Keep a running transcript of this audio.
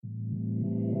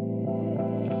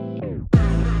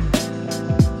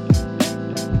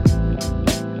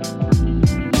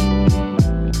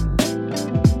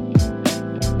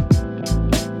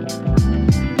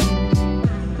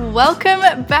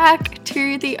Welcome back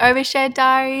to the Overshared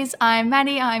Diaries. I'm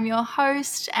Maddie, I'm your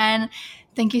host, and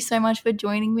thank you so much for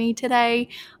joining me today.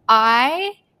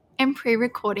 I am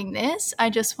pre-recording this. I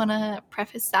just want to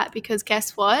preface that because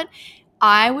guess what?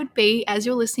 I would be, as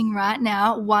you're listening right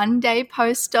now, one day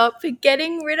post-op for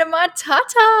getting rid of my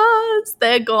tatas.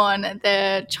 They're gone.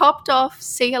 They're chopped off.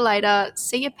 See you later.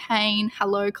 See you pain.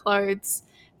 Hello, clothes.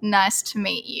 Nice to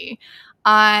meet you.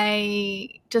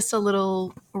 Just a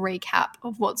little recap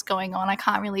of what's going on. I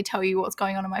can't really tell you what's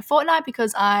going on in my fortnight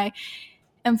because I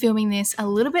am filming this a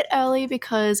little bit early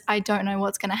because I don't know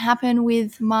what's going to happen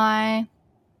with my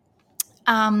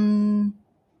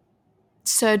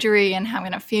surgery and how I'm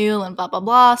going to feel and blah, blah,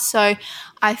 blah. So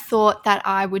I thought that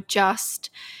I would just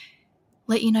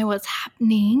let you know what's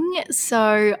happening.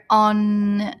 So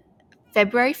on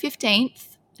February 15th,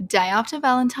 day after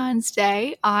Valentine's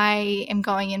Day, I am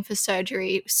going in for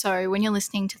surgery. So when you're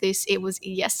listening to this, it was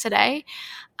yesterday,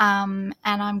 and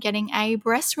I'm getting a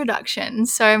breast reduction.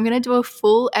 So I'm going to do a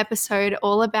full episode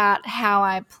all about how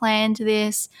I planned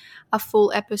this, a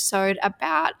full episode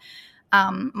about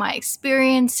my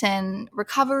experience and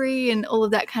recovery and all of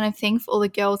that kind of thing for all the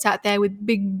girls out there with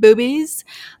big boobies.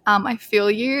 I feel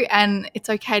you, and it's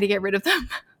okay to get rid of them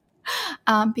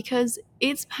because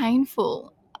it's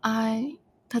painful.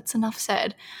 That's enough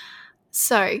said.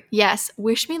 So yes,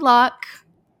 wish me luck.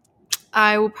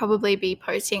 I will probably be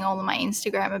posting all on my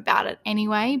Instagram about it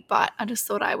anyway, but I just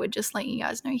thought I would just let you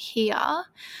guys know here.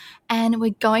 And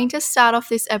we're going to start off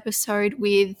this episode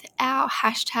with our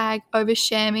hashtag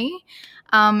overshareme.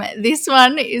 This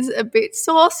one is a bit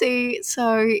saucy,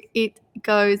 so it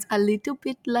goes a little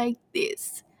bit like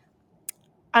this.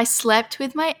 I slept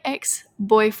with my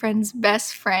ex-boyfriend's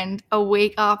best friend a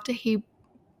week after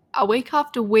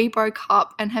we broke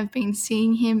up and have been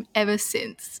seeing him ever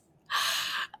since.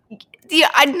 Yeah,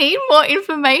 I need more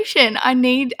information. I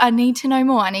need to know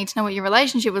more. I need to know what your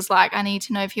relationship was like. I need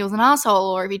to know if he was an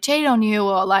asshole or if he cheated on you,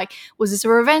 or like, was this a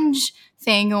revenge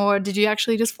thing, or did you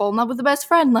actually just fall in love with the best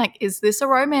friend? Like, is this a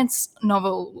romance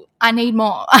novel? I need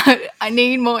more. I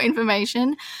need more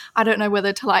information. I don't know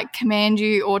whether to like command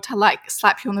you or to like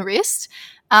slap you on the wrist.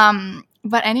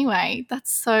 But anyway,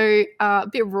 that's so a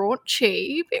bit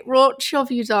raunchy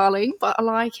of you, darling, but I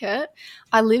like it.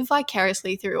 I live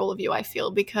vicariously through all of you, I feel,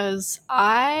 because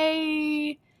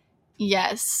I've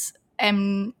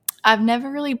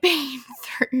never really been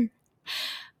through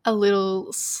a little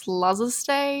sluzzer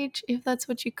stage, if that's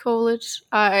what you call it.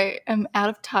 I am out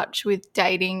of touch with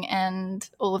dating and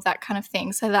all of that kind of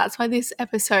thing. So that's why this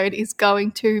episode is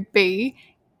going to be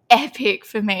epic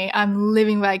for me. I'm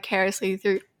living vicariously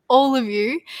through all of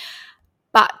you.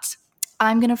 But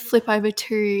I'm going to flip over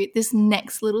to this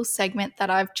next little segment that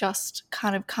I've just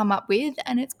kind of come up with,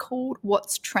 and it's called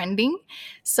What's Trending.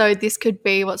 So this could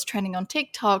be what's trending on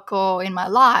TikTok or in my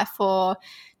life or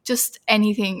just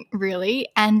anything really.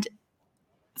 And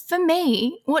for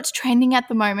me, what's trending at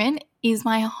the moment is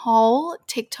my whole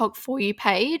TikTok For You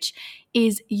page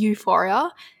is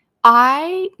Euphoria.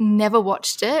 I never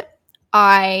watched it.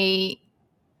 I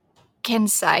can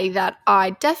say that I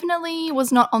definitely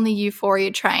was not on the Euphoria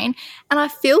train, and I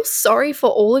feel sorry for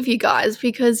all of you guys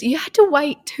because you had to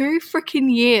wait 2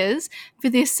 freaking years for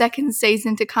this second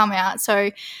season to come out. So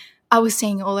I was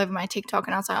seeing it all over my TikTok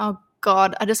and I was like, oh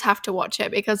God, I just have to watch it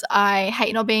because I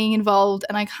hate not being involved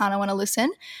and I kind of want to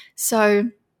listen. So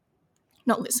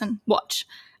not listen, watch.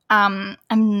 Hello,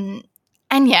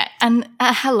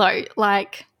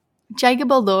 like Jacob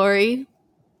Elordi,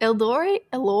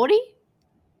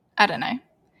 I don't know,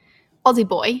 Aussie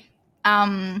boy,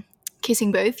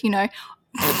 kissing booth, you know.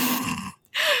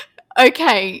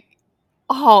 Okay,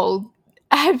 hold.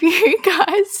 Have you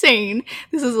guys seen,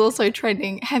 this is also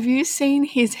trending, have you seen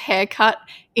his haircut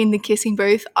in the kissing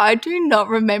booth? I do not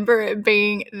remember it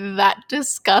being that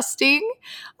disgusting.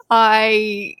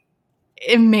 I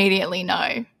immediately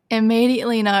know,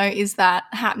 is that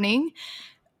happening?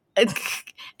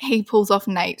 He pulls off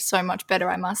Nate so much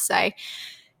better, I must say.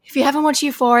 If you haven't watched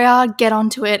Euphoria, get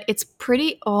onto it. It's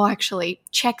actually,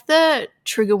 check the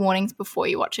trigger warnings before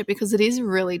you watch it because it is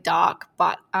really dark,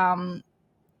 but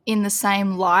in the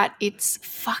same light, it's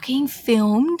fucking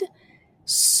filmed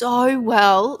so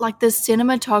well. Like the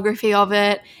cinematography of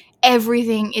it,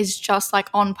 everything is just like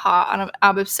on par, and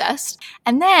I'm obsessed.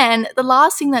 And then the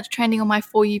last thing that's trending on my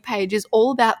For You page is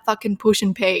all about fucking Push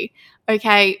and P.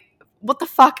 Okay, what the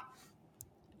fuck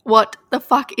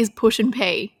is Push and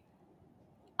P?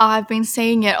 I've been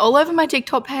seeing it all over my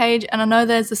TikTok page, and I know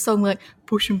there's a song like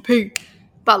Push and P,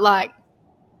 but like,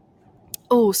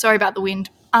 oh, sorry about the wind.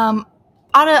 I'm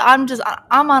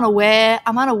unaware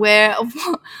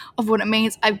of what it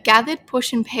means. I've gathered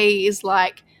Push and P is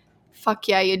like fuck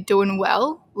yeah, you're doing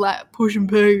well, like push and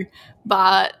poo.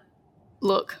 But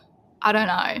look, I don't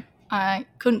know. I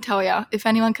couldn't tell you. If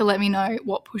anyone could let me know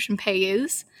what push and pee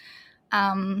is,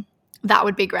 that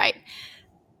would be great.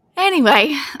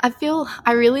 Anyway, I feel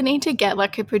I really need to get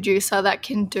like a producer that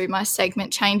can do my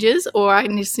segment changes, or I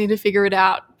just need to figure it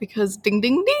out because ding,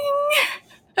 ding,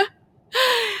 ding.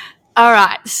 All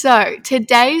right, so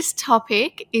today's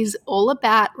topic is all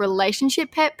about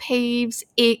relationship pet peeves,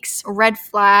 icks, red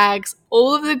flags,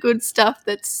 all of the good stuff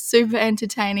that's super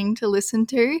entertaining to listen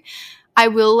to. I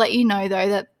will let you know, though,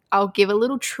 that I'll give a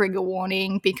little trigger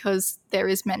warning because there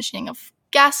is mentioning of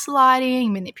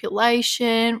gaslighting,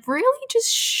 manipulation, really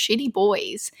just shitty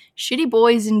boys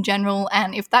in general.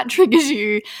 And if that triggers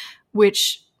you,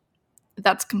 which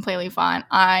that's completely fine,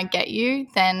 I get you,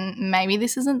 then maybe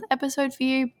this isn't the episode for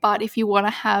you. But if you want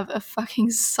to have a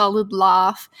fucking solid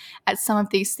laugh at some of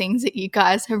these things that you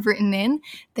guys have written in,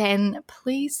 then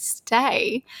please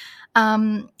stay.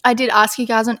 I did ask you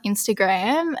guys on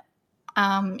Instagram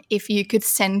if you could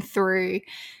send through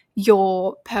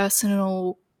your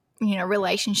personal,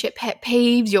 relationship pet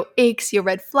peeves, your icks, your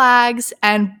red flags,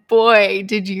 and boy,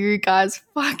 did you guys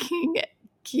fucking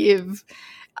give.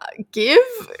 Give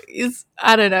is,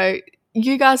 I don't know.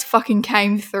 You guys fucking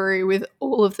came through with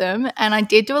all of them, and I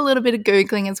did do a little bit of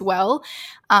Googling as well.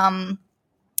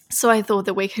 So I thought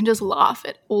that we can just laugh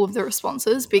at all of the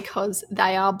responses because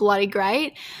they are bloody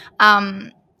great.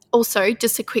 Also,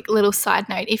 just a quick little side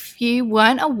note, if you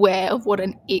weren't aware of what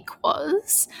an ick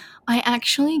was, I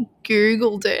actually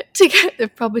Googled it to get the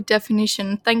proper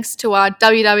definition, thanks to our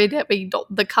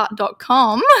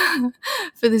www.thecut.com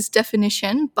for this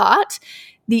definition. But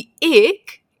the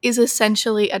ick is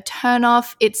essentially a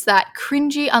turn-off. It's that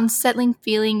cringy, unsettling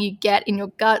feeling you get in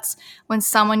your guts when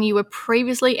someone you were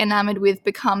previously enamored with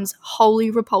becomes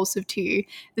wholly repulsive to you.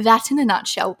 That, in a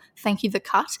nutshell, thank you, The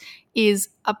Cut, is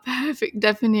a perfect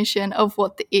definition of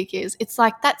what the ick is. It's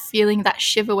like that feeling, that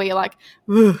shiver where you're like,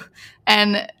 ugh,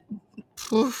 and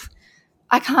oof.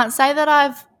 I can't say that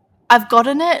I've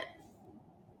gotten it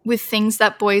with things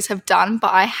that boys have done,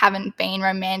 but I haven't been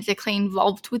romantically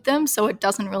involved with them, so it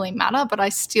doesn't really matter, but I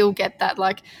still get that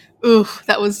like, ugh,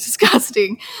 that was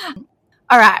disgusting.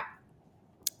 All right.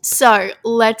 So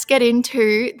let's get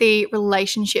into the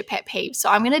relationship pet peeves. So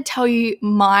I'm going to tell you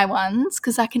my ones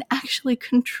because I can actually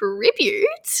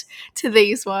contribute to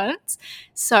these ones.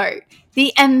 So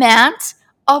the amount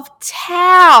of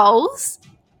towels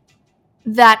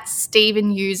that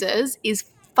Steven uses is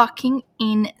fucking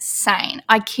insane.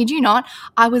 I kid you not.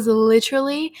 I was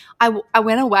literally, I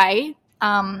went away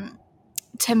to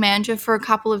Mandurah for a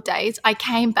couple of days. I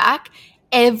came back.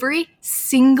 Every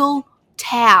single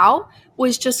towel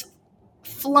was just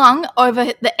flung over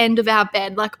the end of our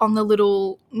bed, like on the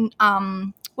little,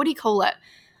 what do you call it?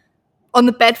 On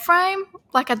the bed frame,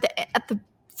 like at the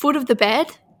foot of the bed,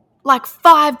 like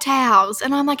 5 towels.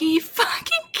 And I'm like, are you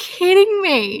fucking kidding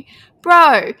me?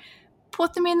 Bro,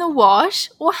 put them in the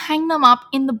wash or hang them up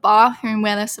in the bathroom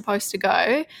where they're supposed to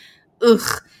go.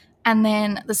 Ugh. And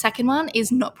then the second one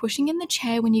is not pushing in the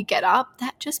chair when you get up.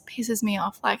 That just pisses me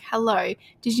off. Like, hello,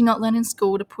 did you not learn in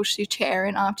school to push your chair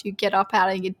in after you get up out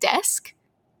of your desk?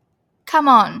 Come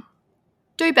on,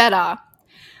 do better.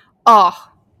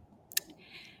 Oh.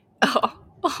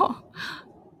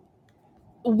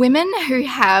 Women who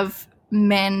have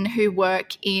men who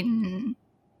work in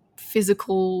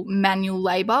physical manual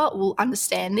labor will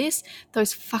understand this.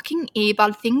 Those fucking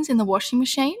earbud things in the washing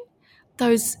machine,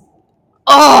 those,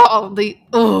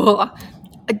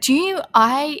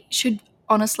 I should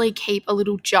honestly keep a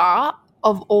little jar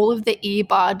of all of the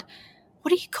earbud, what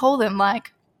do you call them,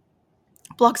 like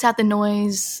blocks out the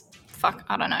noise, fuck,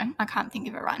 I don't know, I can't think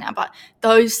of it right now, but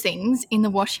those things in the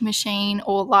washing machine,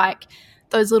 or like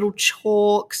those little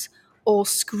chalks or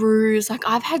screws. Like,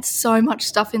 I've had so much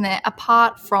stuff in there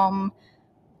apart from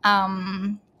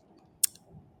I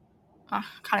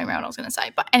can't remember what I was going to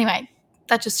say, but anyway,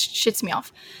 that just shits me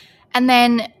off. And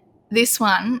then this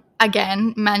one,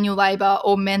 again, manual labor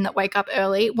or men that wake up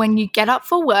early, when you get up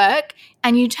for work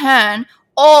and you turn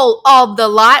all of the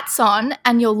lights on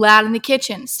and you're loud in the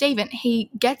kitchen. Steven, he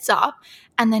gets up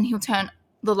and then he'll turn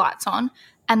the lights on,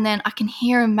 and then I can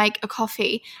hear him make a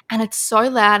coffee and it's so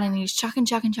loud and he's chucking.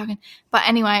 But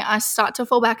anyway, I start to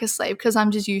fall back asleep because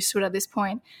I'm just used to it at this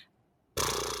point.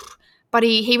 But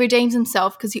he redeems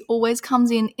himself because he always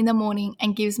comes in the morning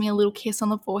and gives me a little kiss on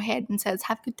the forehead and says,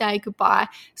 have a good day, goodbye.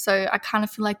 So I kind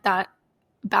of feel like that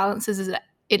balances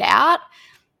it out.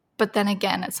 But then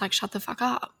again, it's like, shut the fuck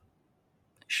up.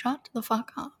 Shut the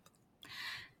fuck up.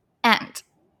 And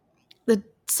the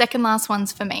second last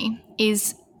ones for me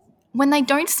is when they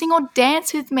don't sing or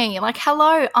dance with me. Like,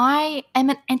 hello, I am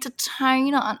an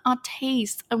entertainer, an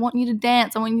artiste. I want you to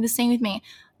dance. I want you to sing with me.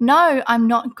 No, I'm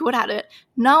not good at it.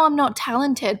 No, I'm not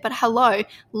talented. But hello,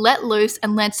 let loose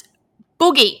and let's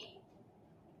boogie.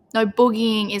 No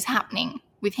boogieing is happening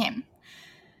with him.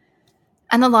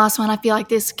 And the last one, I feel like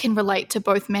this can relate to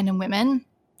both men and women.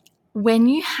 When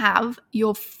you have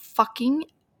your fucking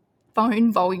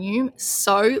phone volume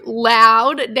so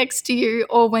loud next to you,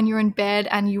 or when you're in bed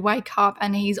and you wake up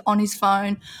and he's on his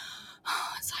phone,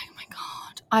 it's like, oh my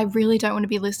God, I really don't want to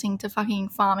be listening to fucking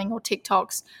farming or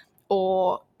TikToks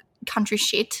or country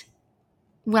shit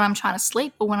when I'm trying to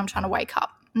sleep or when I'm trying to wake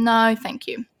up. No, thank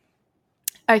you.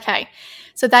 Okay,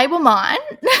 so they were mine.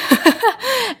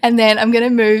 And then I'm going to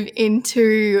move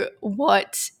into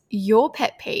what your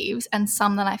pet peeves and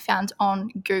some that I found on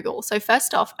Google. So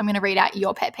first off, I'm going to read out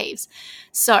your pet peeves.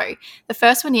 So the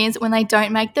first one is when they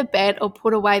don't make the bed or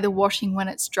put away the washing when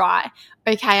it's dry.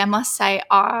 Okay, I must say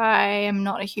I am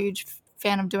not a huge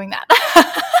fan of doing that.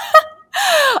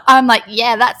 I'm like,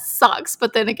 yeah, that sucks.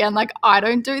 But then again, like, I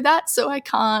don't do that, so I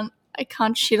can't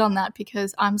shit on that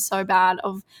because I'm so bad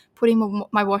of putting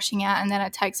my washing out and then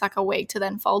it takes like a week to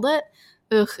then fold it.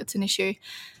 Ugh, it's an issue.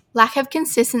 Lack of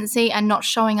consistency and not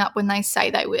showing up when they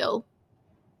say they will.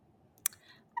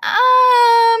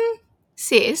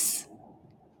 Sis,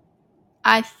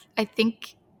 I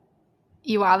think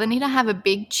you either need to have a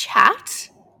big chat,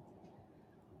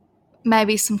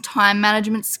 maybe some time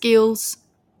management skills,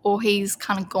 or he's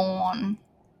kind of gone.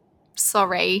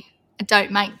 Sorry, I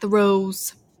don't make the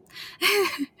rules.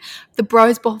 The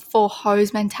bros before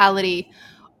hoes mentality.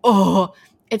 Oh,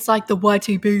 it's like the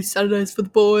YTB Saturdays for the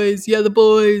boys. Yeah, the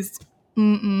boys.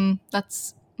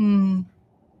 That's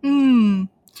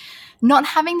Not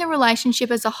having the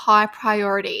relationship as a high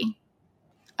priority.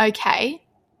 Okay,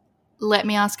 let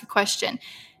me ask a question.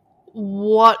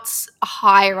 What's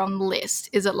higher on the list?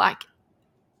 Is it like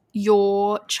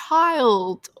your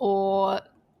child, or,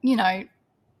 you know,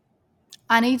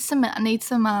 I need some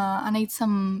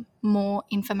more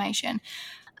information.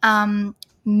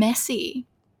 Messy.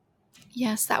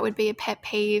 Yes, that would be a pet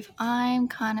peeve. I'm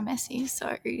kind of messy,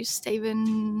 so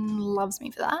Stephen loves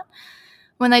me for that.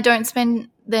 When they don't spend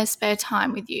their spare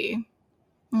time with you.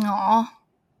 Aw,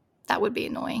 that would be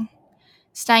annoying.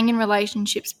 Staying in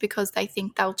relationships because they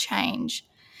think they'll change.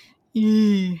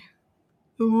 Yeah.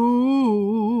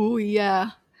 Ooh,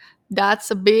 yeah. That's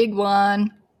a big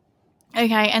one.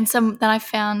 Okay, and some that I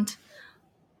found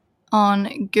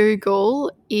on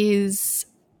Google is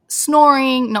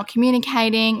snoring, not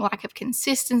communicating, lack of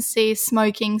consistency,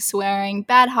 smoking, swearing,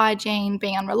 bad hygiene,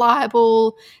 being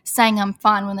unreliable, saying I'm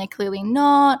fine when they're clearly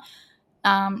not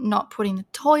putting the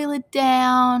toilet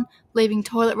down, leaving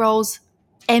toilet rolls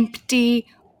empty.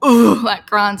 Ooh, that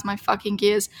grinds my fucking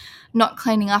gears. Not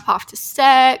cleaning up after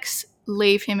sex,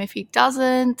 leave him if he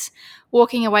doesn't,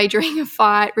 walking away during a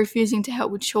fight, refusing to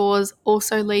help with chores,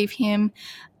 also leave him,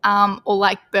 or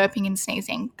like burping and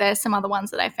sneezing. There's some other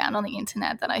ones that I found on the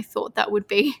internet that I thought that would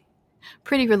be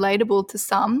pretty relatable to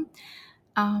some.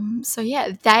 So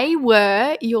yeah, they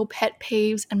were your pet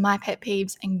peeves and my pet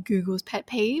peeves and Google's pet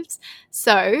peeves.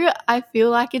 So I feel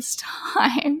like it's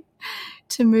time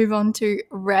to move on to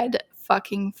red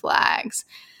fucking flags.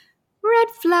 Red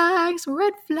flags,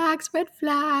 red flags, red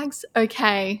flags.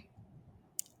 Okay.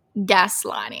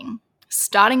 Gaslighting.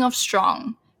 Starting off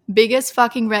strong. Biggest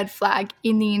fucking red flag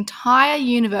in the entire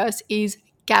universe is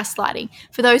gaslighting.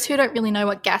 For those who don't really know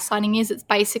what gaslighting is, it's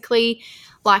basically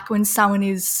like when someone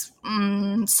is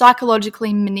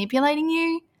psychologically manipulating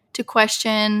you to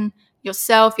question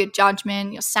yourself, your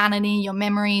judgment, your sanity, your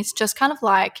memories, just kind of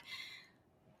like,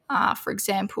 for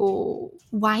example,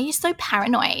 why are you so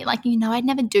paranoid? Like, you know, I'd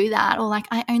never do that. Or like,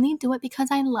 I only do it because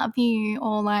I love you.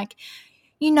 Or like,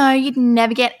 you know, you'd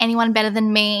never get anyone better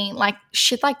than me. Like,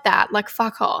 shit like that. Like,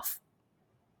 fuck off.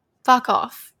 Fuck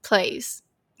off, please.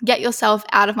 Get yourself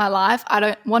out of my life. I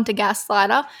don't want a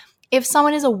gaslighter. If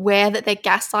someone is aware that they're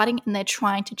gaslighting and they're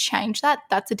trying to change that,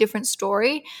 that's a different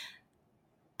story.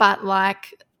 But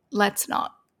like, let's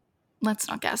not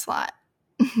gaslight.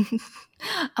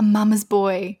 A mama's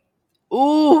boy.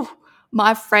 Ooh,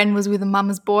 my friend was with a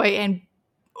mama's boy and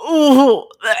ooh,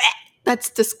 that's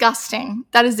disgusting.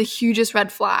 That is the hugest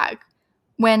red flag.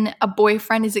 When a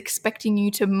boyfriend is expecting you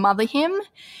to mother him,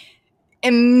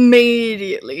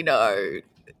 immediately no.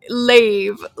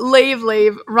 Leave,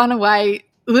 run away.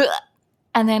 Ugh.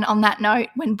 And then on that note,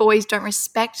 when boys don't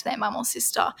respect their mum or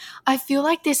sister, I feel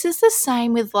like this is the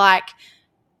same with like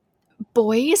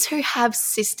boys who have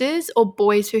sisters or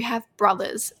boys who have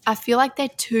brothers. I feel like they're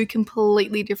two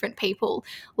completely different people.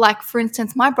 Like, for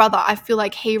instance, my brother, I feel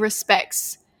like he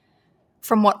respects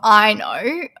from what I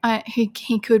know,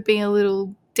 he could be a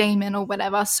little demon or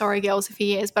whatever. Sorry, girls, if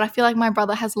he is. But I feel like my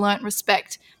brother has learnt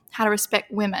how to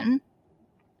respect women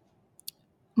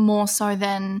more so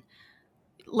than,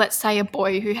 let's say, a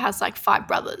boy who has like 5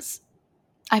 brothers.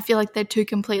 I feel like they're 2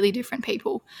 completely different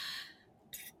people.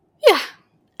 Yeah.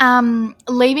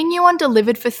 Leaving you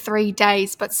undelivered for 3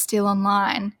 days but still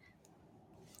online.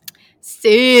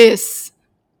 Sis.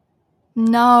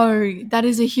 No, that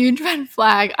is a huge red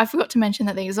flag. I forgot to mention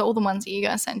that these are all the ones that you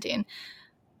guys sent in.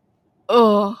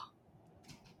 Oh.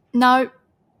 No,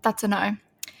 that's a no.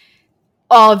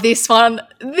 Oh, this one.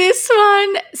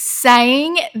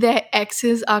 Saying their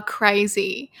exes are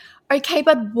crazy. Okay,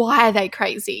 but why are they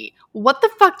crazy? What the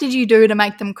fuck did you do to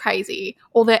make them crazy?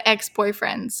 Or their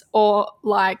ex-boyfriends? Or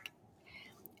like,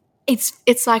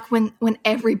 it's like when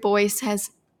every boy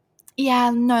says, yeah,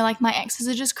 no, like my exes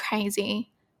are just crazy.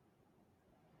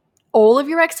 All of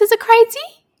your exes are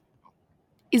crazy?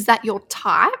 Is that your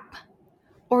type?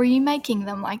 Or are you making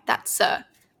them like that, sir?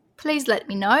 Please let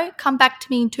me know. Come back to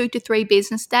me in 2 to 3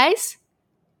 business days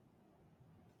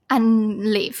and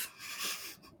leave.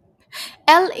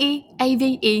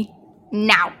 LEAVE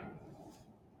now.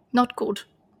 Not good.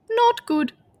 Not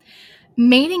good.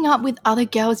 Meeting up with other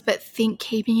girls but think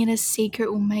keeping it a secret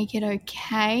will make it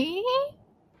okay?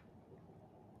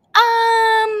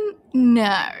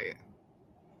 No.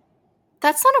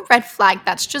 That's not a red flag,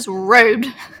 that's just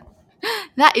rude.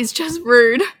 That is just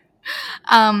rude.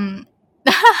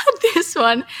 This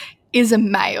one is a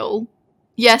male.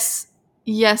 Yes,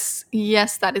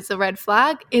 that is a red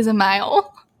flag, is a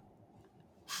male.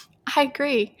 I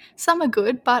agree. Some are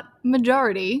good, but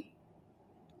majority,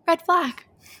 red flag.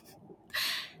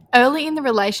 Early in the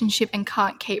relationship and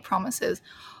can't keep promises.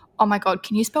 Oh my God,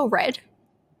 can you spell red?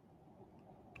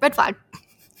 Red flag.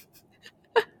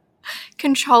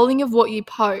 Controlling of what you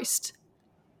post.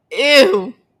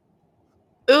 Ew.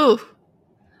 Ooh.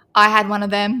 I had one of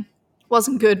them.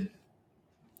 Wasn't good.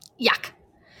 Yuck.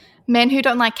 Men who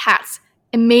don't like cats.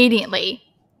 Immediately.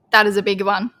 That is a big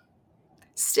one.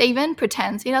 Steven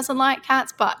pretends he doesn't like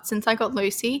cats, but since I got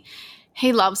Lucy,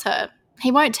 he loves her.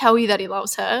 He won't tell you that he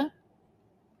loves her,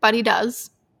 but he does.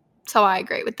 So I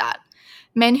agree with that.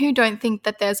 Men who don't think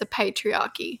that there's a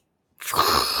patriarchy.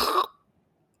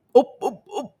 Oh, oh,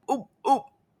 oh, oh, oh.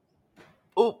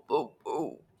 Oh, oh,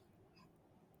 oh.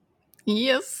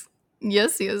 Yes.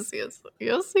 Yes.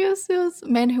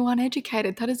 Men who aren't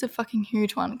educated. That is a fucking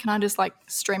huge one. Can I just like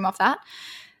stream off that?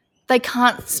 They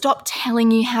can't stop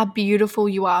telling you how beautiful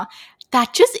you are.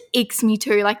 That just icks me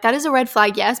too. Like, that is a red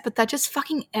flag, yes, but that just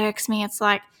fucking irks me. It's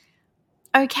like,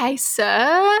 okay,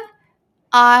 sir,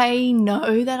 I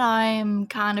know that I'm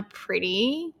kind of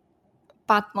pretty,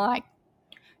 but like,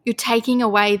 you're taking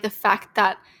away the fact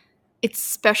that it's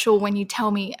special when you tell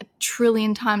me 1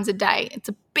 trillion times a day. It's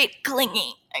a bit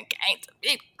clingy, okay? It's a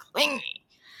bit clingy.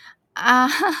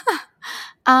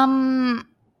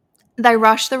 They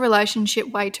rush the relationship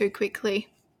way too quickly.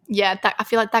 Yeah, I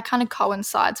feel like that kind of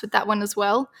coincides with that one as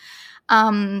well.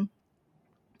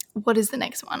 What is the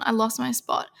next one? I lost my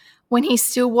spot. When he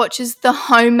still watches the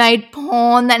homemade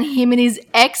porn that him and his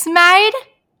ex made?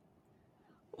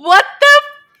 What the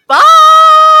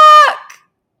fuck?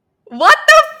 What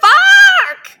the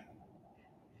fuck?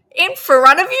 In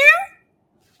front of you?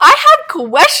 I have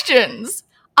questions.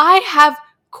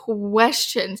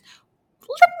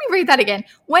 Let me read that again.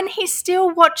 When he still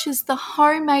watches the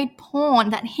homemade porn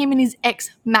that him and his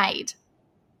ex made.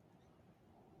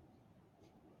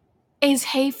 Is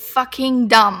he fucking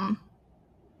dumb?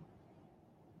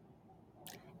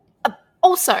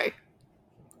 Also,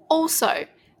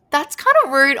 that's kind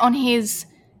of rude on his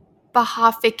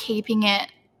behalf for keeping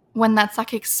it when that's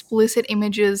like explicit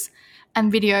images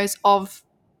and videos of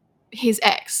his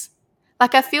ex.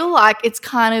 Like, I feel like it's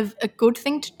kind of a good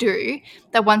thing to do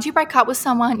that once you break up with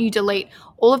someone, you delete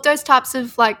all of those types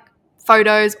of like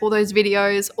photos, all those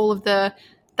videos, all of that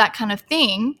kind of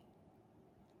thing.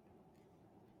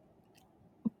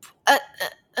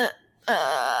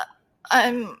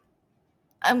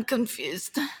 I'm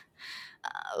confused.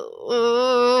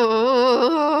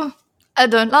 I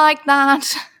don't like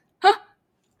that.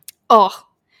 Oh,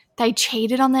 they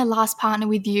cheated on their last partner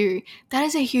with you. That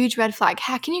is a huge red flag.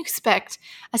 How can you expect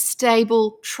a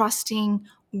stable, trusting,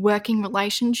 working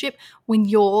relationship when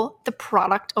you're the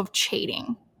product of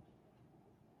cheating?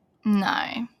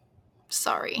 No.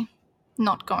 Sorry.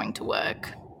 Not going to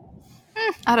work.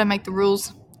 I don't make the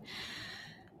rules.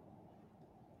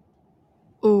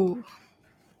 Ooh.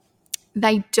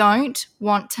 They don't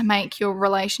want to make your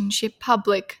relationship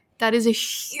public. That is a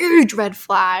huge red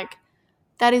flag.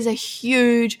 That is a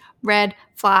huge red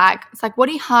flag. It's like, what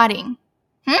are you hiding?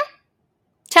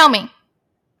 Tell me.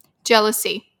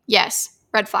 Jealousy. Yes.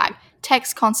 Red flag.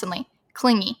 Text constantly.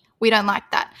 Clingy. We don't like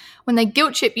that. When they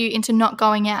guilt trip you into not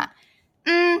going out.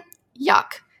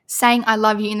 Yuck. Saying I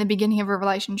love you in the beginning of a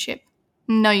relationship.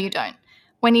 No, you don't.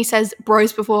 When he says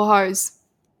bros before hoes.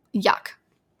 Yuck.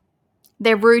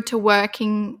 They're rude to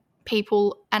working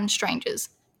people and strangers.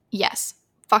 Yes.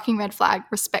 Fucking red flag.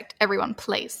 Respect everyone,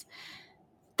 please.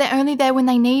 They're only there when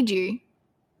they need you.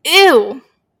 Ew.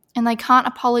 And they can't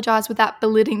apologize without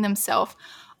belittling themselves.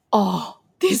 Oh,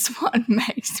 this one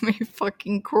makes me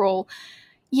fucking crawl.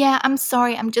 Yeah, I'm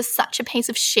sorry. I'm just such a piece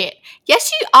of shit.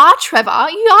 Yes, you are, Trevor.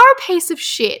 You are a piece of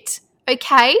shit.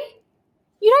 Okay?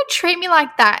 You don't treat me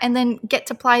like that and then get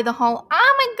to play the whole,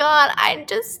 oh my God, I'm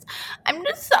just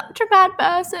such a bad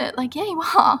person. Like, yeah, you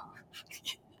are.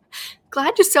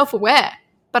 Glad you're self-aware.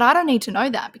 But I don't need to know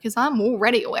that because I'm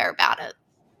already aware about it.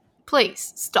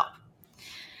 Please, stop.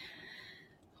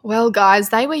 Well, guys,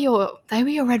 they were your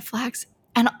red flags.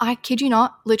 And I kid you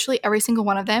not, literally every single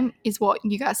one of them is what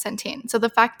you guys sent in. So the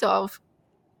fact of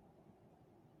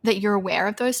that you're aware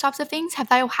of those types of things, have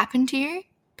they all happened to you?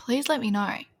 Please let me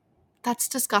know. That's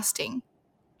disgusting.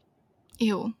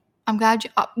 Ew. I'm glad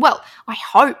you're up. Well, I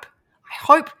hope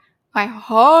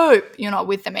you're not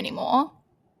with them anymore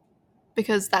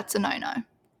because that's a no-no.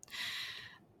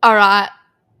 All right.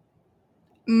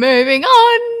 Moving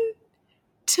on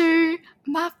to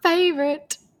my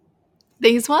favorite.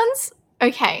 These ones?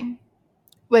 Okay.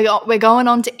 We're going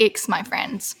on to Icks, my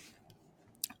friends.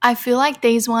 I feel like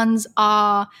these ones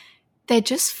they're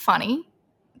just funny.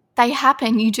 They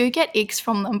happen. You do get icks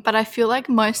from them, but I feel like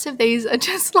most of these are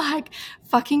just like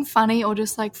fucking funny or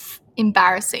just like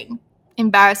embarrassing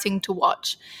to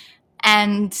watch.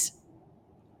 And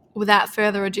without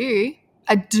further ado,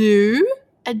 I'm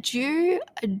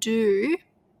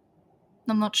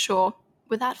not sure.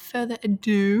 Without further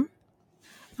ado,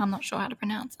 I'm not sure how to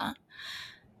pronounce that.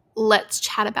 Let's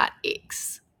chat about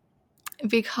icks.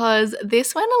 Because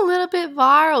this went a little bit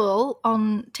viral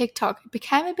on TikTok. It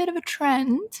became a bit of a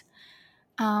trend.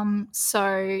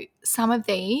 So some of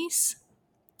these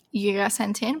you guys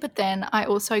sent in, but then I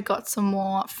also got some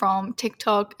more from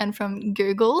TikTok and from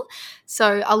Google.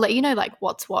 So I'll let you know like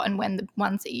what's what and when the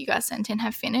ones that you guys sent in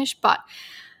have finished. But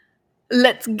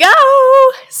let's go.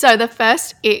 So the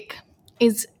first ick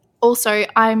is also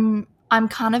I'm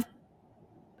kind of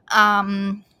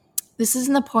this is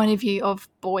in the point of view of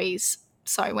boys.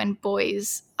 So when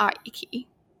boys are icky.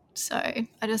 So I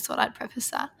just thought I'd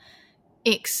preface that.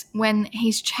 Icks when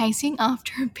he's chasing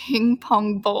after a ping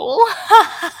pong ball.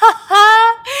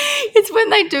 It's when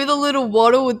they do the little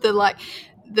waddle with the like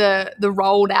the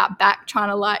rolled out back trying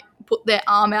to like put their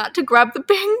arm out to grab the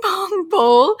ping pong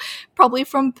ball, probably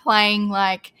from playing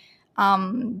like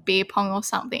beer pong or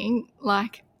something.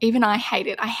 Like even I hate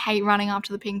it. I hate running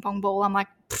after the ping pong ball. I'm like,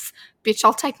 bitch,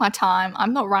 I'll take my time.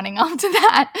 I'm not running after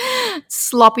that.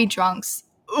 Sloppy drunks.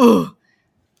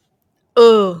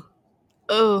 Ugh.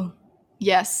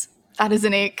 Yes, that is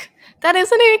an ick.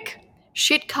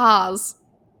 Shit cars.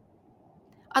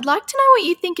 I'd like to know what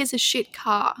you think is a shit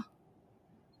car.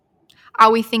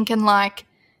 Are we thinking like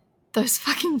those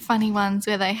fucking funny ones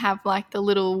where they have like the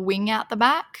little wing out the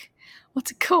back?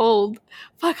 What's it called?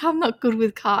 Fuck, I'm not good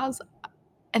with cars.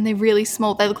 And they're really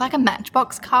small. They look like a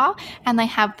Matchbox car and they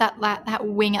have that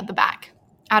wing at the back.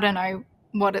 I don't know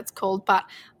what it's called, but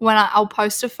when I'll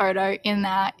post a photo in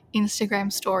our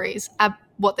Instagram stories of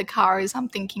what the car is I'm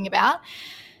thinking about.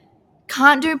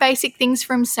 Can't do basic things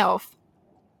for himself.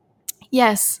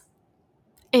 Yes.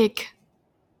 Ick.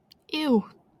 Ew.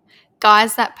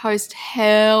 Guys that post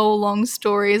hell long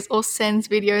stories or sends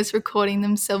videos recording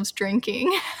themselves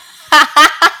drinking.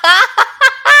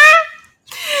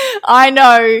 I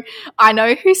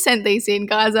know who sent these in,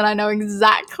 guys, and I know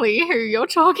exactly who you're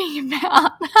talking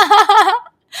about.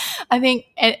 I think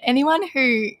anyone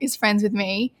who is friends with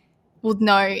me would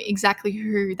know exactly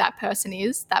who that person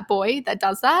is, that boy that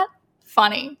does that.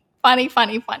 Funny.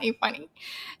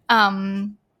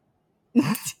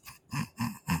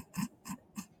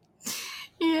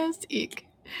 Yes, ick.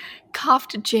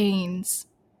 Cuffed jeans.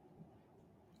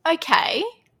 Okay.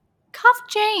 Cuffed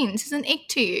jeans is an ick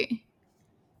to you.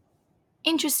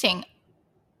 Interesting.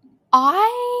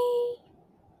 I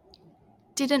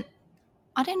didn't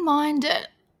mind it.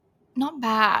 Not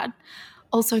bad.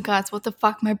 Also, guys, what the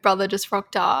fuck? My brother just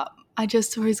rocked up. I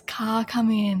just saw his car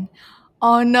come in.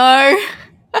 Oh no.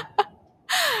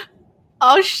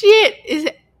 Oh shit.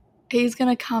 He's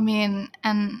gonna come in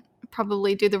and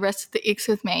probably do the rest of the icks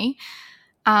with me.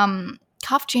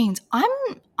 Cuff jeans.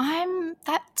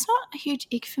 That's not a huge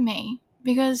ick for me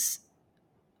because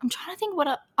I'm trying to think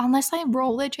unless they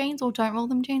roll their jeans or don't roll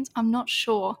them jeans, I'm not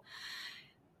sure.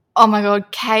 Oh my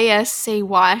God,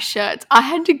 KSCY shirts. I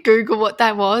had to Google what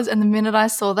that was, and the minute I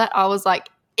saw that, I was like,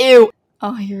 ew.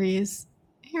 Oh, here he is.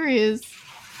 Here he is.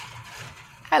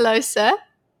 Hello, sir. Are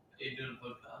you doing a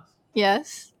podcast?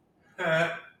 Yes.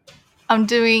 I'm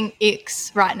doing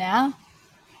Icks right now.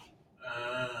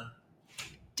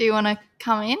 Do you want to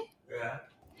come in? Yeah.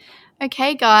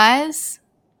 Okay, guys.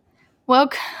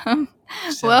 Welcome.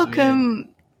 Sounds Welcome,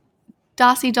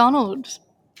 Darcy Donald.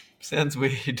 Sounds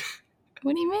weird.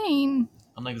 What do you mean?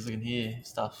 I'm like, 'cause I can hear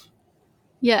stuff.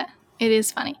 Yeah, it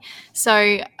is funny.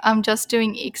 So I'm just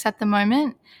doing Icks at the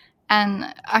moment,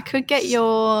 and I could get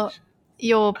your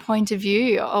point of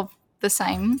view of the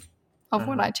same of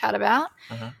what I chat about.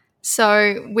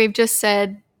 So we've just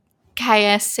said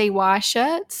KSCY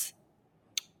shirts.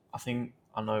 I think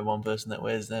I know one person that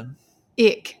wears them.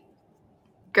 Ick.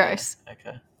 Gross. Yeah,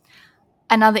 okay.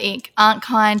 Another ick. Aren't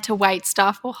kind to wait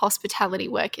staff or hospitality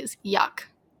workers. Yuck.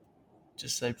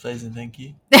 Just say please and thank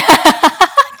you.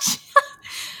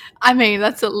 I mean,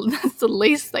 that's the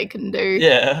least they can do.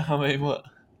 Yeah, I mean, what?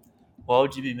 Why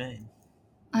would you be mean?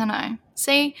 I know.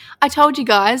 See, I told you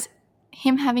guys,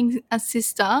 him having a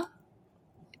sister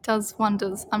does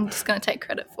wonders. I'm just going to take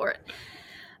credit for it.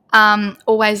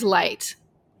 Always late.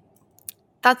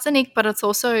 That's an ick, but it's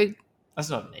also... That's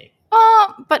not an ick.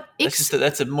 But icks...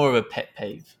 That's more of a pet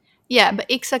peeve. Yeah, but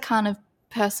icks are kind of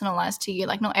personalised to you.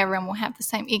 Like, not everyone will have the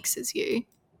same icks as you.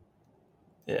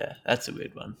 Yeah, that's a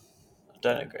weird one. I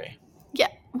don't agree. Yeah,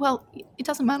 well, it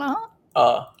doesn't matter.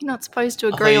 Oh. You're not supposed to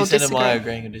agree or disagree. Am I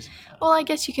agreeing or disagreeing? Well, I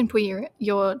guess you can put your...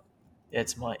 Yeah,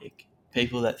 it's my ick.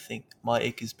 People that think... My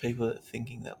ick is people that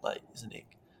thinking that late is an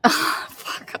ick.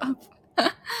 Fuck up.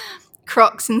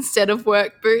 Crocs instead of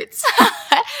work boots.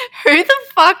 Who the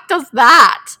fuck does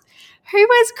that? Who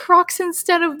wears Crocs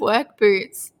instead of work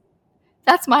boots?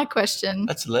 That's my question.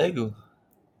 That's illegal.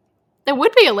 That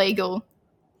would be illegal.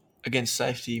 Against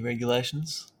safety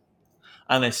regulations.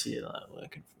 Unless you're like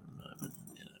working from the moment,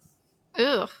 you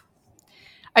know. Ugh.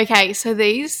 Okay, so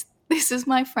this is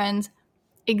my friend's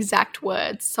exact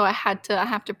words. So I have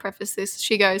to preface this.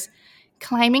 She goes,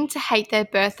 claiming to hate their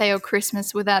birthday or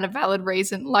Christmas without a valid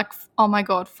reason. Like, oh my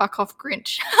God, fuck off,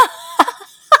 Grinch.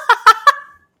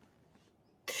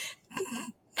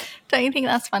 Don't you think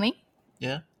that's funny?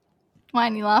 Yeah. Why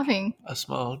aren't you laughing? I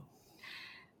smiled.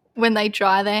 When they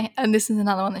dry and this is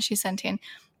another one that she sent in,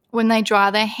 when they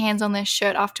dry their hands on their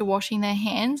shirt after washing their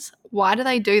hands, why do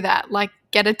they do that? Like,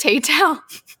 get a tea towel.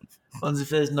 One's if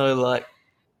there's no, like,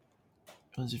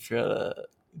 one's if you're at a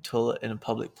toilet in a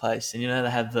public place and you know they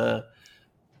have the,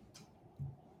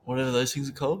 whatever those things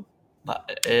are called, like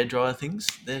air dryer things,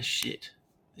 they're shit.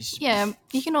 Yeah,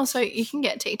 you can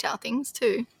get tea towel things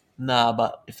too. Nah,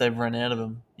 but if they've run out of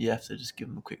them, you have to just give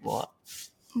them a quick wipe.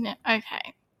 Yeah,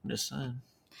 okay. I'm just saying.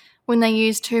 When they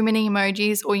use too many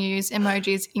emojis or use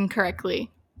emojis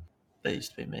incorrectly. That used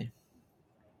to be me.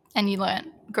 And you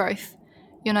learn growth.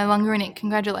 You're no longer an ick.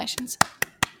 Congratulations.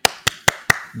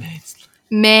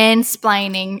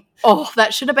 Mansplaining. Oh,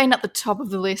 that should have been at the top of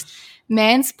the list.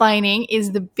 Mansplaining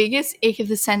is the biggest ick of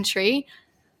the century,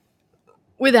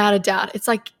 without a doubt. It's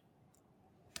like,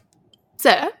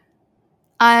 sir,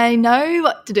 I know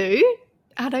what to do.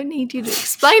 I don't need you to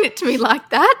explain it to me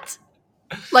like that.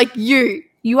 Like you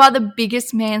are the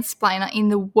biggest mansplainer in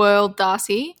the world,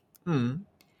 Darcy. I'm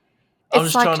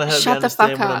just trying to help you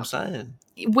understand what I'm saying.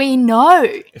 We know.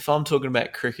 If I'm talking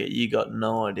about cricket, you got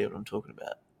no idea what I'm talking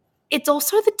about. It's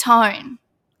also the tone.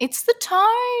 It's the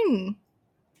tone.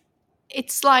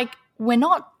 It's like, we're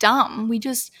not dumb. We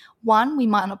just, one, we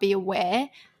might not be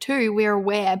aware. Two, we're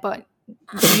aware, but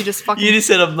you just fucking... You just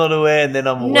said I'm not aware and then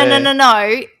I'm aware.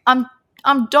 No.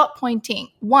 I'm dot pointing.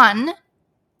 One,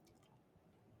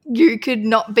 you could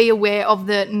not be aware of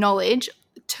the knowledge.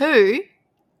 Two,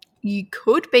 you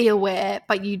could be aware,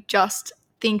 but you just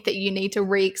think that you need to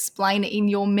re-explain it in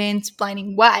your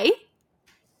mansplaining way.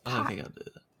 I don't think I do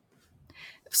that.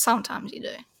 Sometimes you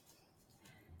do.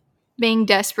 Being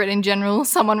desperate in general,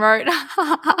 someone wrote.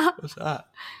 What's that?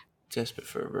 Desperate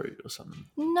for a root or something?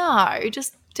 No,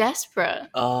 just desperate.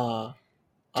 Oh,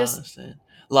 I understand.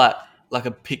 Like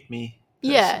a pick-me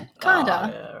person. Yeah, kind of.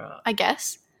 Oh, yeah, right. I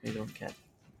guess. You don't care.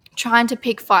 Trying to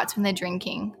pick fights when they're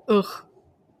drinking. Ugh.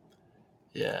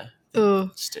 Yeah. Ugh.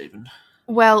 Stephen.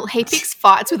 Well, he picks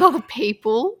fights with other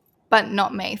people, but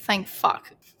not me. Thank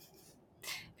fuck.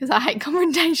 Because I hate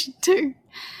confrontation too.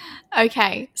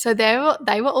 Okay, so they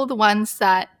were all the ones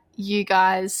that you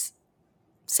guys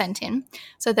sent in.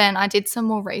 So then I did some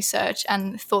more research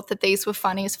and thought that these were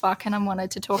funny as fuck and I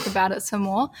wanted to talk about it some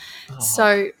more. Oh.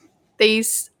 So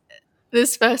this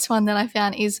first one that I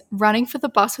found is running for the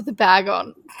bus with a bag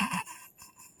on.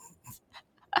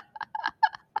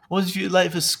 What if you're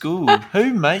late for school?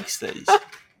 Who makes these?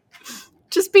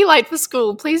 Just be late for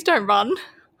school. Please don't run.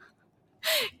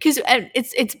 Because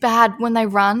it's bad when they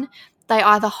run. They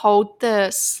either hold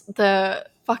the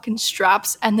fucking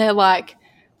straps and they're like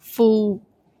full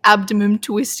abdomen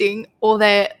twisting, or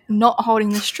they're not holding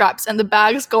the straps and the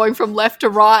bag's going from left to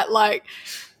right, like,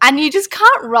 and you just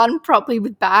can't run properly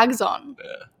with bags on.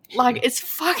 Yeah, Like, it's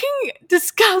fucking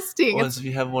disgusting. Or if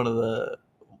you have one of the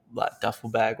like duffel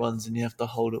bag ones and you have to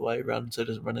hold it while you run so it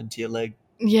doesn't run into your leg.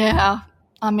 Yeah,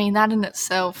 I mean that in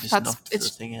itself, Just knocks the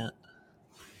thing out.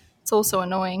 It's also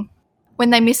annoying when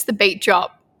they miss the beat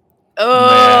drop. Yeah,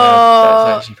 Oh,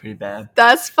 that's actually pretty bad.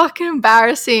 that's fucking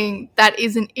embarrassing. That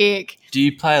is an ick. Do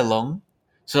you play along?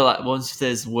 So, like, once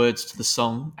there's words to the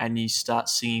song and you start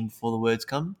singing before the words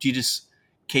come, do you just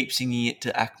keep singing it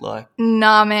to act like?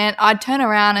 Nah, man. I'd turn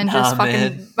around and just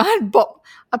fucking.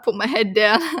 I'd put my head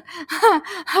down.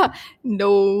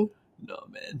 No. No,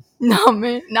 man. No,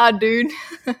 man. Nah, dude.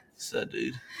 So,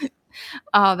 dude.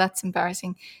 Oh, that's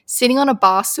embarrassing. Sitting on a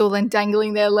bar stool and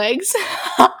dangling their legs.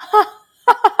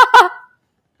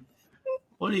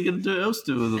 What are you going to do with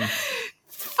them?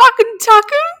 Fucking tuck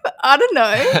 'em? I don't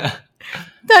know.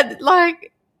 That,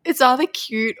 like, it's either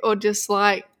cute or just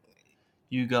like.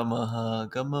 You got my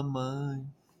heart, got my mind.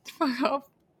 Fuck off.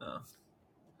 Oh.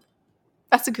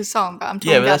 That's a good song, but I'm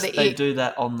talking about the they ick. do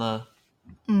that on the.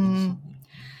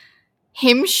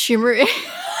 Him shimmering.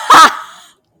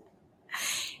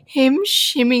 Him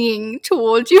shimmying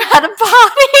towards you at a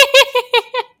party.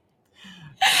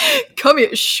 Come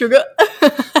here, sugar.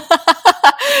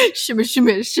 Shimmy,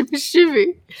 shimmy, shimmy,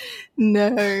 shimmy.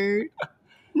 No.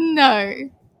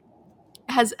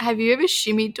 Have you ever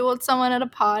shimmied towards someone at a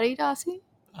party, Darcy?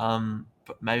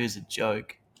 But maybe it's a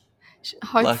joke.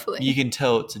 Hopefully. Like, you can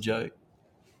tell it's a joke.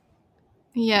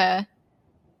 Yeah.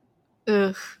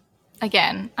 Ugh.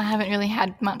 Again, I haven't really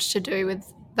had much to do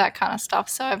with that kind of stuff,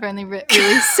 so I've only really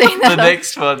seen that. The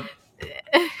next one.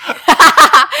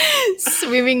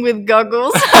 Swimming with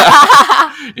goggles.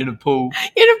 In a pool.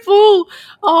 In a pool.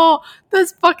 Oh,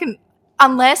 that's fucking...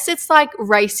 Unless it's like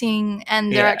racing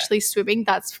and they're actually swimming,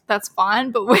 that's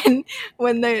fine. But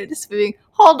when they're just swimming,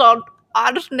 hold on,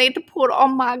 I just need to put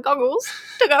on my goggles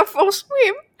to go for a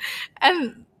swim.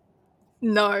 And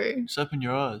no. Just open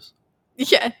your eyes.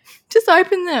 Yeah, just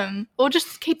open them or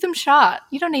just keep them shut.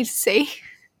 You don't need to see.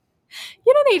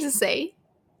 You don't need to see.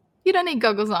 You don't need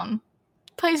goggles on.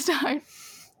 Please don't.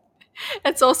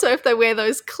 It's also if they wear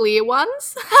those clear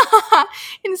ones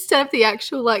instead of the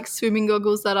actual like swimming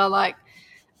goggles that are like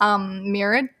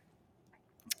mirrored.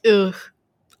 Ugh.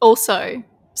 Also,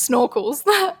 snorkels.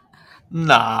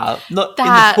 Nah, not in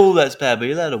the pool. That's bad. But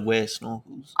you're allowed to wear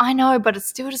snorkels. I know, but it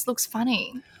still just looks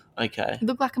funny. Okay. You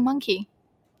look like a monkey.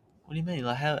 What do you mean?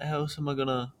 Like, how else am I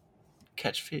gonna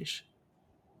catch fish?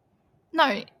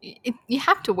 No, you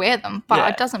have to wear them, but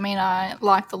it doesn't mean I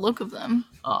like the look of them.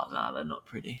 Oh, no, they're not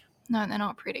pretty. No, they're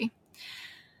not pretty.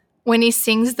 When he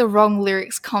sings the wrong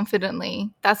lyrics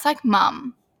confidently, that's like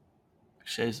mum.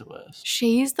 She's the worst.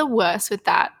 She's the worst with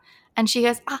that. And she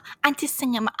goes, I'm just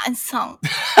singing my own song.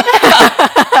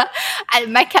 I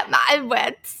make up my own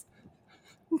words.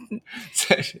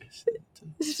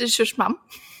 Shush, mum.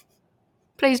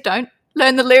 Please don't.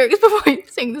 Learn the lyrics before you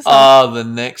sing the song. Oh, the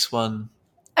next one.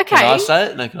 Okay. Can I say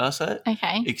it? No, can I say it?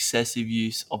 Okay. Excessive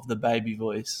use of the baby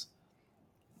voice.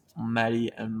 Maddie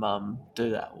and mum do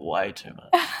that way too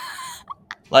much.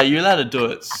 Like, you're allowed to do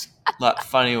it, like,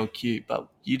 funny or cute, but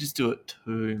you just do it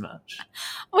too much.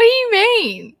 What do you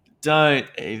mean? Don't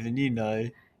even, you know.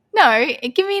 No,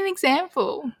 give me an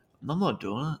example. I'm not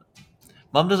doing it.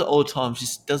 Mum does it all the time. She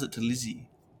does it to Lizzie.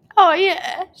 Oh,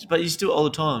 yeah. But you just do it all the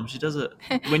time. She does it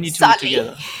when you two Sully. are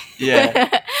together.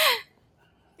 Yeah.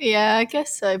 Yeah, I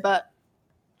guess so, but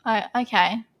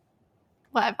okay.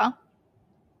 Whatever.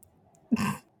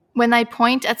 When they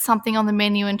point at something on the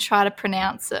menu and try to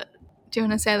pronounce it. Do you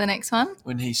want to say the next one?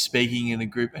 When he's speaking in a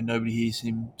group and nobody hears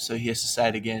him, so he has to say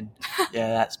it again. Yeah,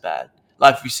 that's bad.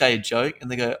 Like, if you say a joke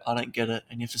and they go, I don't get it,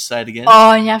 and you have to say it again.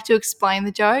 Oh, and you have to explain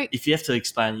the joke? If you have to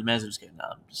explain it, you may as well just go,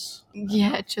 no,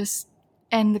 Yeah, just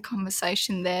end the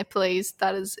conversation there, please.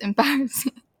 That is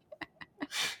embarrassing.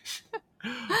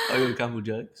 I got a couple of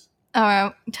jokes. All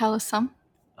right, tell us some.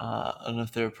 I don't know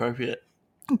if they're appropriate.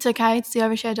 It's okay. It's the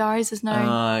Overshare Diaries. There's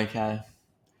no... Okay.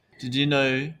 Did you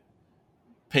know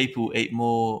people eat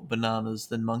more bananas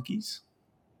than monkeys?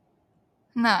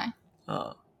 No.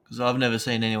 Oh, because I've never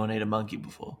seen anyone eat a monkey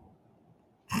before.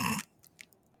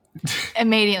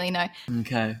 Immediately, no.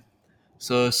 Okay.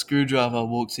 So a screwdriver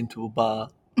walks into a bar.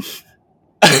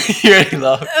 You ready,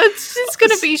 love? It's just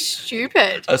going to be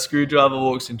stupid. A screwdriver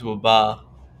walks into a bar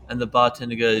and the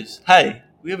bartender goes, hey,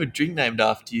 we have a drink named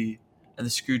after you. And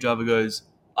the screwdriver goes,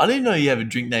 I didn't know you have a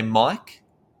drink named Mike.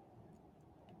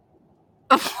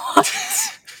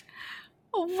 What?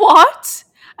 What?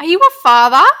 Are you a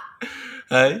father?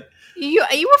 Hey? Are you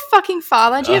a fucking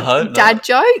father? Do you I have hope dad not.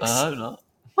 jokes? I hope not.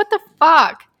 What the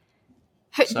fuck?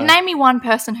 Sorry. Name me one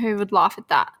person who would laugh at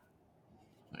that,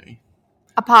 Me.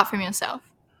 apart from yourself.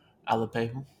 Other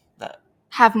people that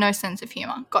Have no sense of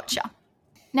humour. Gotcha.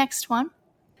 Next one.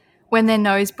 When they're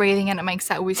nose breathing and it makes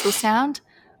that whistle sound.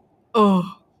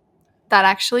 Oh. That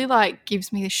actually, like,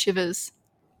 gives me the shivers.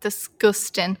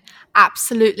 Disgusting.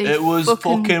 Absolutely it was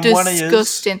fucking one of yours.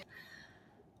 disgusting.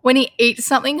 When he eats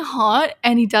something hot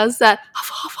and he does that huff,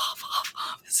 huff, huff, huff,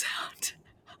 huff sound.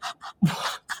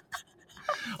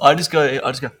 I just go.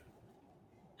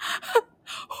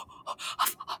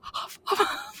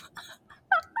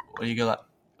 Or you go like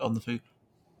on the food.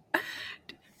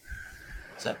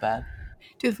 Is that bad?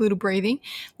 Do the little breathing.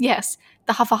 Yes,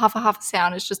 the huff, huff, huff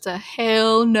sound is just a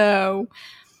hell no.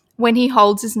 When he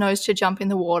holds his nose to jump in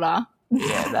the water.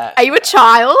 Yeah, that. Are you a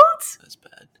child? That's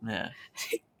bad. Yeah.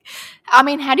 I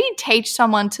mean, how do you teach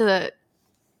someone to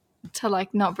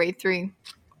like not breathe through,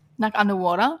 like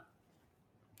underwater?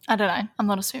 I don't know. I'm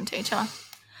not a swim teacher.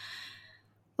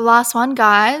 The last one,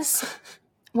 guys.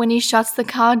 When he shuts the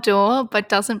car door but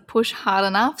doesn't push hard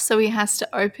enough, so he has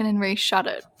to open and re-shut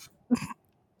it.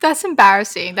 That's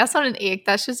embarrassing. That's not an ick.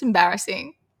 That's just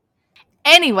embarrassing.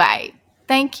 Anyway,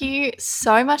 thank you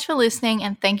so much for listening,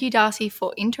 and thank you, Darcy,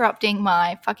 for interrupting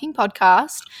my fucking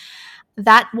podcast.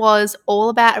 That was all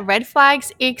about red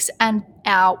flags, icks, and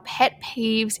our pet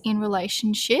peeves in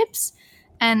relationships.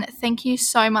 And thank you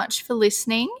so much for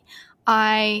listening.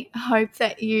 I hope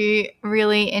that you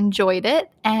really enjoyed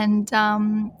it, and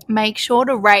make sure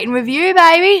to rate and review,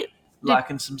 baby.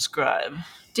 Like and subscribe.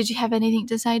 Did you have anything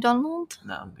to say, Donald?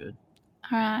 No, I'm good.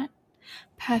 All right.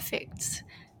 Perfect.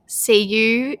 See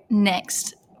you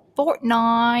next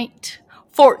fortnight.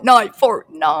 Fortnight.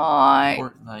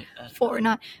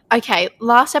 Okay,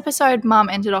 last episode, Mum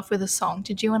ended off with a song.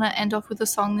 Did you want to end off with a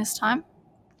song this time?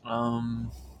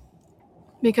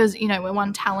 Because, you know, we're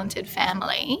one talented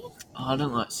family. I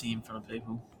don't like singing in front of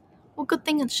people. Well, good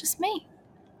thing it's just me.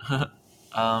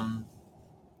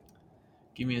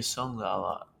 Give me a song that I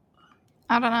like.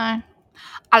 I don't know.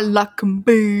 I like 'em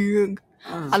big.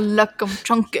 I like 'em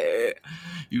chunky.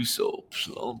 You so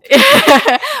plump.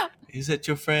 Is that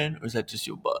your friend or is that just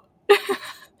your butt?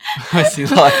 What's he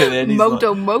like? And then he's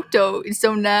Moto, it's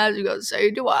so nice. You gotta say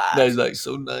it twice. No, he's like,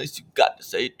 so nice, you got to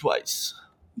say it twice.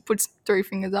 Puts 3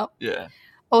 fingers up. Yeah.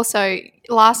 Also,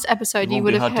 last episode you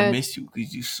would have hard heard. to miss you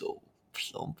because you're so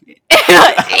plumpy.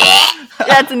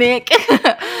 That's Nick.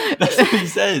 That's what he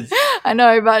says. I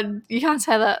know, but you can't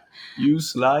say that. You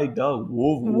sly dog.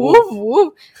 Woof, Woof, woof.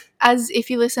 woof. As if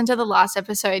you listened to the last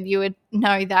episode, you would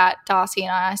know that Darcy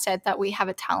and I said that we have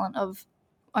a talent of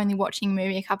only watching a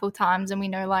movie a couple of times and we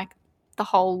know like the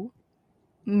whole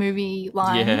movie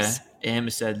lines. Yeah,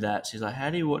 Emma said that. She's like, how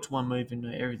do you watch one movie and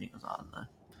know everything? I was like, I don't know.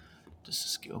 Just a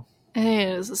skill. It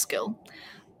is a skill.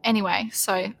 Anyway,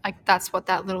 so like that's what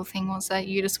that little thing was that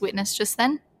you just witnessed just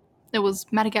then. It was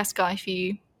Madagascar if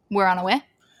you were unaware.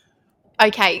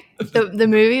 Okay, the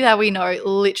movie that we know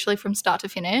literally from start to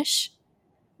finish,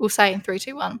 we'll say in 3,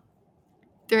 2, 1.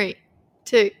 3,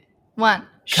 2, 1.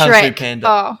 Kung Fu Shrek. Panda.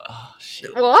 Oh,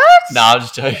 shit. What? No, I'm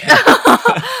just joking.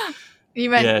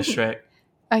 You meant Yeah, Shrek.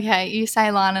 Okay, you say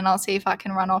a line and I'll see if I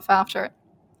can run off after it.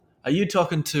 Are you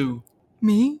talking to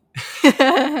Me?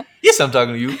 Yes, I'm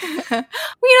talking to you. We know what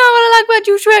I like about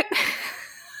you, Shrek.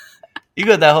 You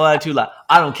got that whole attitude like,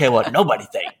 I don't care what nobody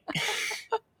think.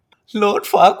 Lord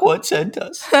Farquaad sent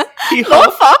us. He Lord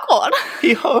huffed, Farquaad.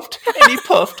 he huffed, and he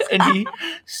puffed, and he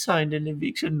signed an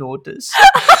eviction notice.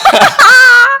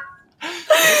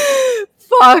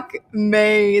 Fuck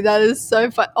me. That is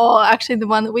so fun. Oh, actually, the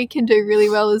one that we can do really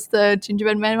well is the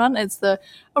gingerbread man one. It's the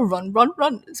run, run,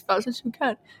 run as fast as you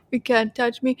can. You can't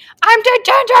touch me. I'm the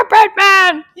gingerbread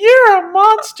man. You're a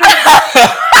monster.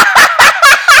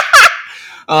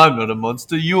 I'm not a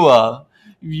monster. You are.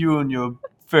 You and your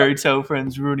fairy tale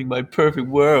friends ruining my perfect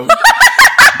world.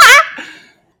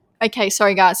 Okay,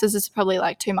 sorry guys. This is probably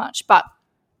like too much, but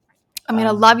I'm going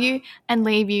to love you and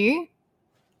leave you.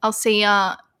 I'll see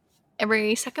ya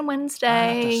every second Wednesday.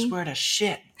 I have to swear to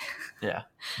shit. Yeah.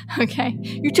 Okay.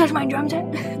 You touch my drum set.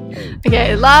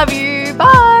 Okay, love you.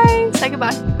 Bye. Say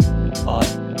goodbye.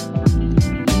 Bye.